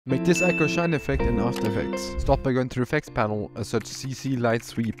Make this icon shine effect in After Effects. Start by going to the effects panel and search CC Light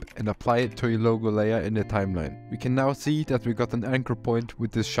Sweep and apply it to your logo layer in the timeline. We can now see that we got an anchor point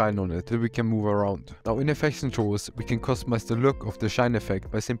with this shine on it that we can move around. Now in effects controls, we can customize the look of the shine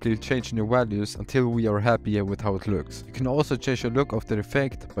effect by simply changing the values until we are happy with how it looks. You can also change the look of the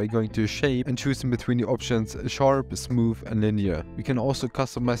effect by going to shape and choosing between the options sharp, smooth and linear. We can also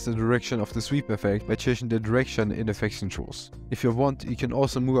customize the direction of the sweep effect by changing the direction in effects controls. If you want, you can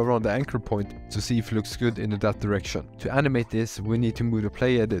also move around the anchor point to see if it looks good in that direction. To animate this, we need to move the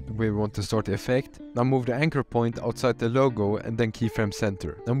player where we want to start the effect. Now move the anchor point outside the logo and then keyframe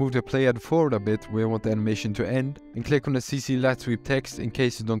center. Now move the player forward a bit where we want the animation to end and click on the CC Light Sweep text in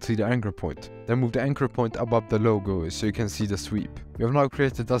case you don't see the anchor point. Then move the anchor point above the logo so you can see the sweep. We have now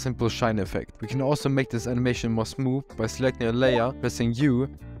created a simple shine effect. We can also make this animation more smooth by selecting a layer, pressing U,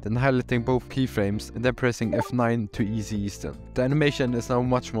 then highlighting both keyframes and then pressing F9 to ease them. The animation is now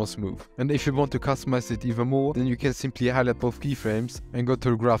much more smooth. And if you want to customize it even more, then you can simply highlight both keyframes and go to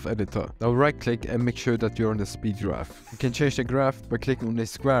the graph editor. Now right click and make sure that you're on the speed graph. You can change the graph by clicking on the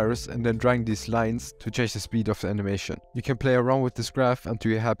squares and then dragging these lines to change the speed of the animation. You can play around with this graph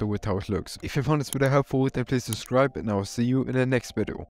until you're happy with how it looks. If you found this video helpful, then please subscribe and I will see you in the next video.